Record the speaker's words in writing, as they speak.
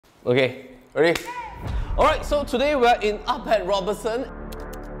Okay, ready? Alright, so today we're in Up at Robertson.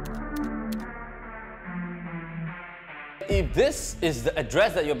 If this is the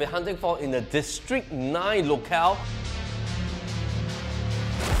address that you'll be hunting for in the District 9 locale,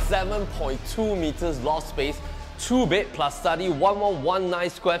 7.2 meters loft space, 2-bed plus study, 1119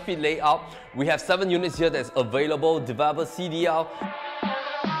 square feet layout. We have 7 units here that's available, developer CDL.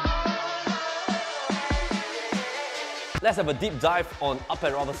 Let's have a deep dive on Up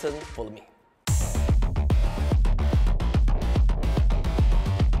at Robertson. Follow me.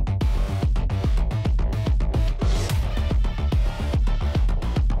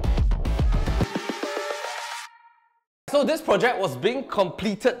 So this project was being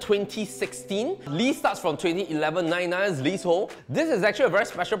completed 2016. Lease starts from 2011, 99 is leasehold. This is actually a very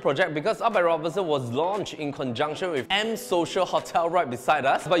special project because Up at Robertson was launched in conjunction with M Social Hotel right beside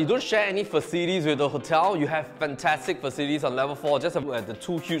us. But you don't share any facilities with the hotel. You have fantastic facilities on level 4. Just at the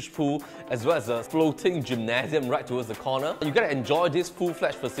 2 huge pool as well as a floating gymnasium right towards the corner. You get to enjoy these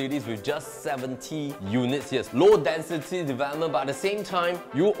full-fledged facilities with just 70 units here. Low density development, but at the same time,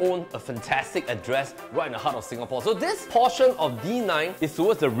 you own a fantastic address right in the heart of Singapore. So this portion of D9 is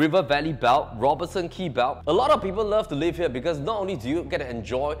towards the River Valley Belt, Robertson Quay Belt. A lot of people love to live here because not only do you get to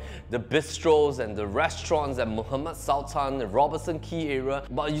enjoy the bistros and the restaurants at Mohamed, Sultan, the Robertson Quay area,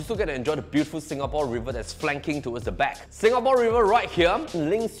 but you still get to enjoy the beautiful Singapore River that's flanking towards the back. Singapore River right here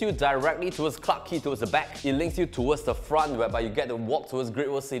links you directly towards Clarke Quay towards the back. It links you towards the front whereby you get to walk towards Great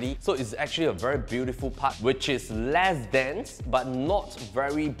World City. So it's actually a very beautiful part which is less dense but not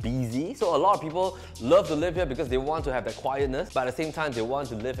very busy. So a lot of people love to live here because they want to have that quietness, but at the same time they want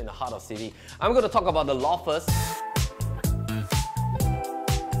to live in the heart of city. I'm going to talk about the loft first.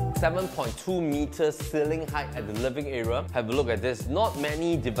 7.2 meters ceiling height at the living area. Have a look at this. Not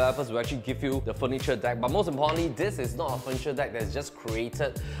many developers will actually give you the furniture deck, but most importantly, this is not a furniture deck that's just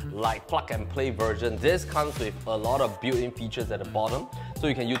created like plug and play version. This comes with a lot of built-in features at the bottom, so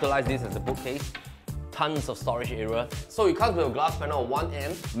you can utilize this as a bookcase. Tons of storage area. So it comes with a glass panel on one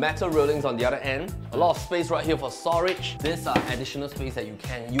end, metal railings on the other end, a lot of space right here for storage. These are additional space that you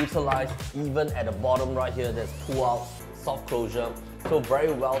can utilize even at the bottom right here. There's pull-out, soft closure. So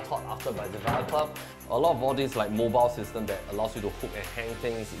very well thought after by the developer. A lot of all these like mobile system that allows you to hook and hang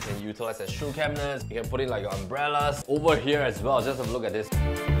things. You can utilize as shoe cabinets. You can put in like your umbrellas. Over here as well, just have a look at this.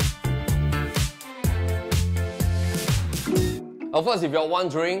 Of course, if you're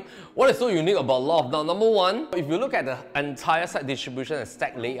wondering, what is so unique about loft? Now, number one, if you look at the entire site distribution and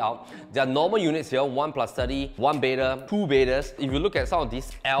stack layout, there are normal units here, 1 plus study, 1 bedder, 2 bedders. If you look at some of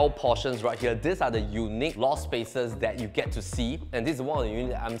these L portions right here, these are the unique loft spaces that you get to see. And this is one of the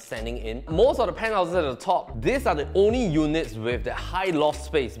units that I'm standing in. Most of the penthouses at the top, these are the only units with the high loft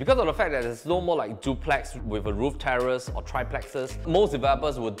space. Because of the fact that there's no more like duplex with a roof terrace or triplexes, most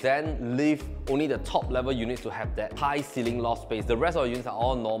developers would then leave only the top level units to have that high ceiling loft space. The rest of the units are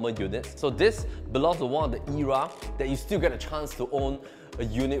all normal units. So this belongs to one of the era that you still get a chance to own a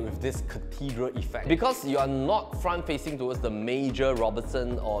unit with this cathedral effect. Because you are not front facing towards the major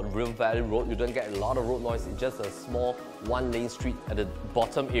Robertson or River Valley Road, you don't get a lot of road noise. It's just a small 1-lane street at the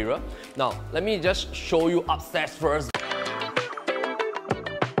bottom area. Now, let me just show you upstairs first.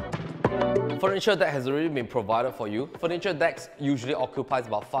 Furniture deck has already been provided for you. Furniture decks usually occupies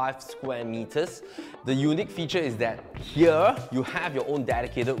about 5 square meters. The unique feature is that here you have your own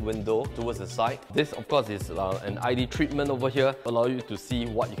dedicated window towards the side. This of course is an ID treatment over here, allow you to see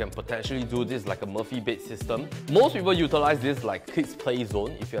what you can potentially do. This is like a Murphy bed system. Most people utilize this like kids play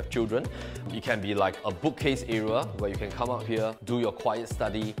zone if you have children. It can be like a bookcase area where you can come up here, do your quiet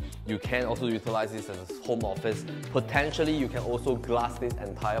study. You can also utilize this as a home office. Potentially you can also glass this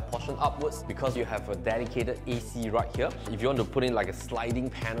entire portion upwards because you have a dedicated AC right here. If you want to put in like a sliding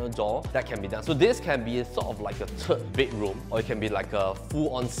panel door, that can be done. So this can be sort of like a third bedroom, or it can be like a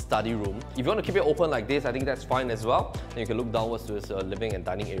full-on study room. If you want to keep it open like this, I think that's fine as well. Then you can look downwards to this living and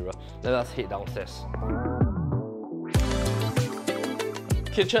dining area. Let us head downstairs.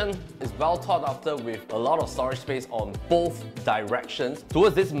 Kitchen is well thought after with a lot of storage space on both directions.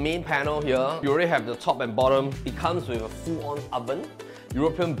 Towards this main panel here, you already have the top and bottom. It comes with a full-on oven.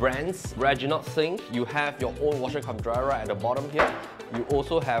 European brands, Reginald sink. You have your own washer cum dryer right at the bottom here. You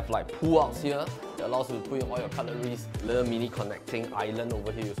also have like pull-outs here that allows you to put in all your cutleries. Little mini connecting island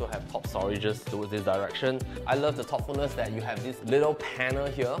over here. You also have top storages towards this direction. I love the thoughtfulness that you have this little panel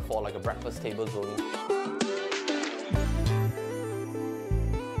here for like a breakfast table zoning.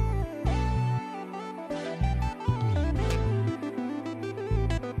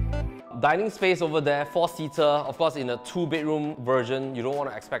 dining space over there, 4-seater. Of course, in a 2-bedroom version, you don't want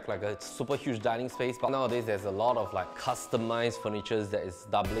to expect like a super huge dining space, but nowadays there's a lot of like customized furnitures that is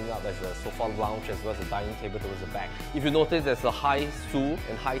doubling up as a sofa lounge as well as a dining table towards the back. If you notice, there's a high stool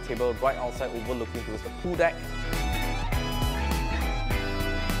and high table right outside overlooking towards the pool deck.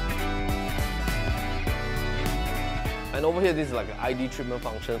 And over here, this is like an ID treatment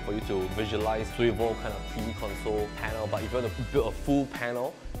function for you to visualize swivel kind of TV console panel, but if you want to build a full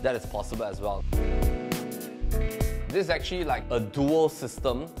panel, that is possible as well. This is actually like a dual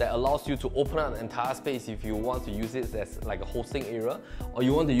system that allows you to open up an entire space if you want to use it as like a hosting area, or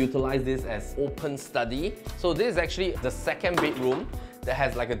you want to utilize this as open study. So this is actually the second bedroom that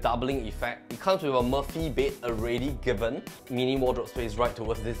has like a doubling effect. It comes with a Murphy bed already given, mini wardrobe space right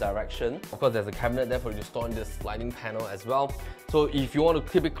towards this direction. Of course, there's a cabinet there for you to store in this sliding panel as well. So if you want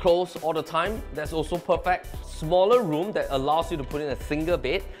to keep it closed all the time, that's also perfect. Smaller room that allows you to put in a single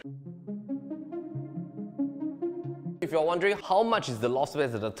bed. If you're wondering how much is the loft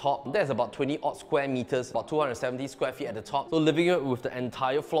space at the top, there's about 20 odd square meters, about 270 square feet at the top. So living it with the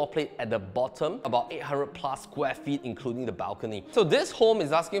entire floor plate at the bottom, about 800 plus square feet including the balcony. So this home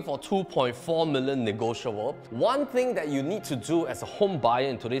is asking for 2.4 million negotiable. One thing that you need to do as a home buyer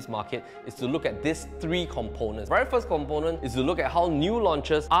in today's market is to look at these 3 components. Very first component is to look at how new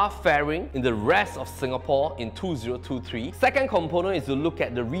launches are faring in the rest of Singapore in 2023. Second component is to look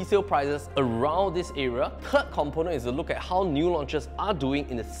at the resale prices around this area. Third component is to look at how new launches are doing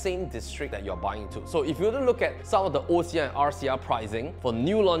in the same district that you're buying into. So if you were to look at some of the OCR and RCR pricing for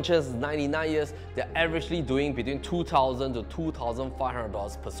new launches 99 years, they're averagely doing between $2,000 to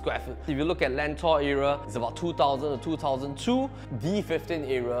 $2,500 per square foot. If you look at Lentor area, it's about $2,000 to $2,200. D15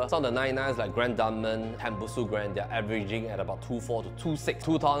 area, some of the 99s like Grand Dunman, Tembusu Grand, they're averaging at about $2,400 to $2,600.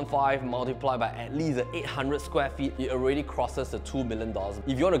 2005 multiplied by at least 800 square feet, it already crosses the $2 million.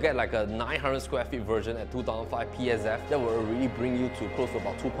 If you want to get like a 900 square feet version at 2005 PSF, that will already bring you to close to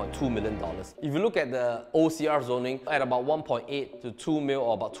about $2.2 million. If you look at the OCR zoning, at about 1.8 to 2 mil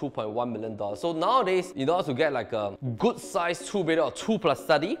or about $2.1 million. So nowadays, in order to get like a good size 2-bedder or 2+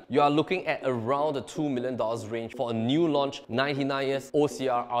 study, you are looking at around the $2 million range for a new launch 99 years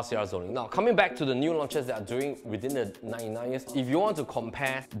OCR, RCR zoning. Now, coming back to the new launches that are doing within the 99 years, if you want to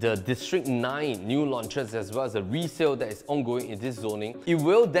compare the District 9 new launches as well as the resale that is ongoing in this zoning, it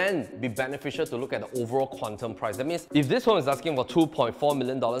will then be beneficial to look at the overall quantum price. That means if this home is asking for $2.4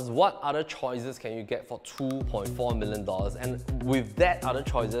 million, what other choices can you get for $2.4 million? And with that other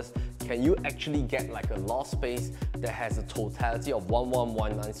choices, can you actually get like a loft space that has a totality of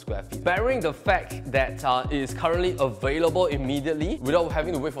 1119 square feet? Bearing the fact that it is currently available immediately without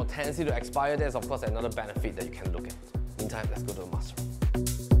having to wait for tenancy to expire, there's of course another benefit that you can look at. Meantime, let's go to the master room.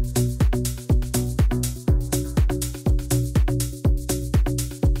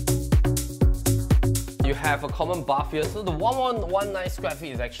 You have a common bath here, so the 1119 square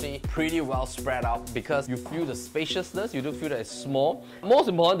feet is actually pretty well spread out because you feel the spaciousness, you do feel that it's small. Most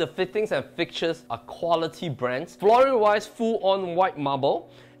important, the fittings and fixtures are quality brands. Flooring wise, full on white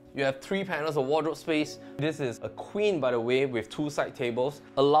marble. You have 3 panels of wardrobe space. This is a queen, by the way, with 2 side tables.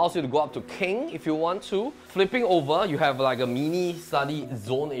 Allows you to go up to king if you want to. Flipping over, you have like a mini study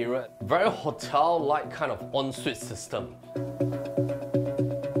zone area. Very hotel-like kind of ensuite system.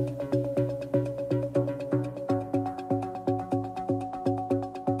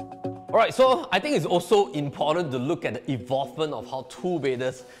 Alright, so I think it's also important to look at the evolvement of how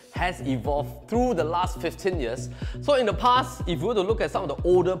 2-bedders has evolved through the last 15 years. So in the past, if you were to look at some of the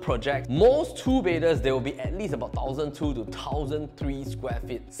older projects, most 2-bedders, there will be at least about 1,002 to 1,003 square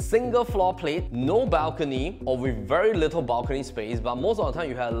feet. Single floor plate, no balcony, or with very little balcony space, but most of the time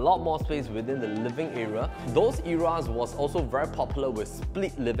you had a lot more space within the living area. Those eras was also very popular with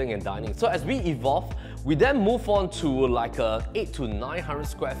split living and dining. So as we evolve, we then move on to like a 800 to 900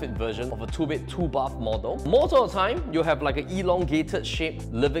 square feet version of a 2-bed, 2-bath model. Most of the time, you have like an elongated shape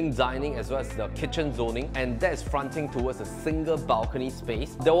living dining as well as the kitchen zoning, and that is fronting towards a single balcony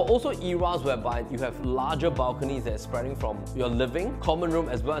space. There were also eras whereby you have larger balconies that are spreading from your living, common room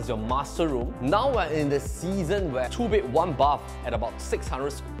as well as your master room. Now we're in the season where 2-bed, 1-bath at about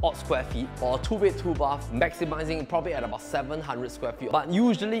 600 odd square feet, or 2-bed, 2-bath maximizing probably at about 700 square feet, but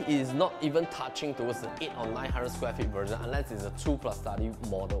usually it is not even touching towards the 8 or 900 square feet version unless it's a 2 plus study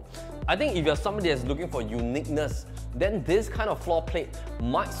model. I think if you're somebody that's looking for uniqueness, then this kind of floor plate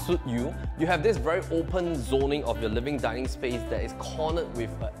might suit you. You have this very open zoning of your living dining space that is cornered with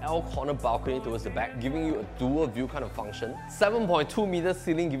an L corner balcony towards the back, giving you a dual view kind of function. 7.2 meter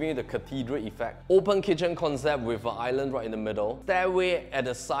ceiling giving you the cathedral effect. Open kitchen concept with an island right in the middle. Stairway at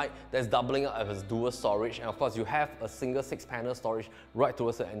the side that's doubling up as dual storage, and of course you have a single 6-panel storage right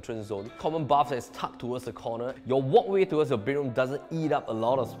towards the entrance zone. Common bath that is tucked towards the corner. Your walkway towards your bedroom doesn't eat up a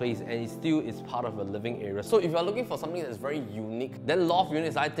lot of space and it still is part of a living area. So if you're looking for something that's very unique, then loft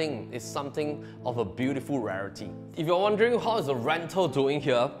units I think is something of a beautiful rarity. If you're wondering how is the rental doing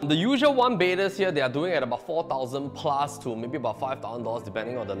here, the usual one-beders here, they are doing at about 4,000 plus to maybe about $5,000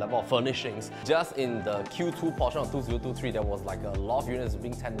 depending on the level of furnishings. Just in the Q2 portion of 2023, there was like a loft unit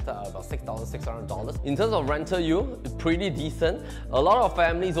being tenanted at about $6,600. In terms of rental yield, pretty decent. A lot of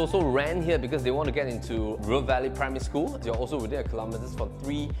families also rent here because they want to get into River Valley Primary School. They're also within a kilometers from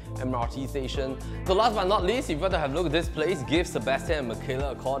 3 MRT stations. So last but not least, if you want to have a look at this place, give Sebastian and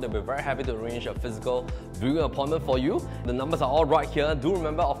Michaela a call. They'll be very happy to arrange a physical viewing appointment for you. The numbers are all right here. Do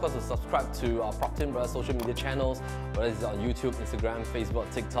remember, of course, to subscribe to our Propertylimbrothers social media channels, whether it's on YouTube, Instagram,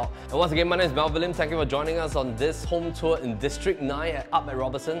 Facebook, TikTok. And once again, my name is Melvin Lim. Thank you for joining us on this home tour in District 9 at Up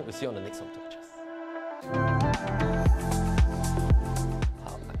Robertson. We'll see you on the next home tour. Cheers.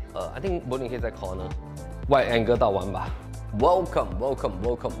 I think 柏林可以在 corner wide angle 到完吧。Welcome, welcome,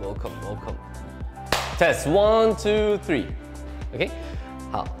 welcome, welcome, welcome. Test 1, 2, 3. OK，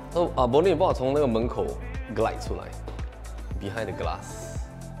 好。柏林，你帮我从那个门口 glide 出来 ，behind the glass。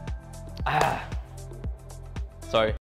啊 ，sorry。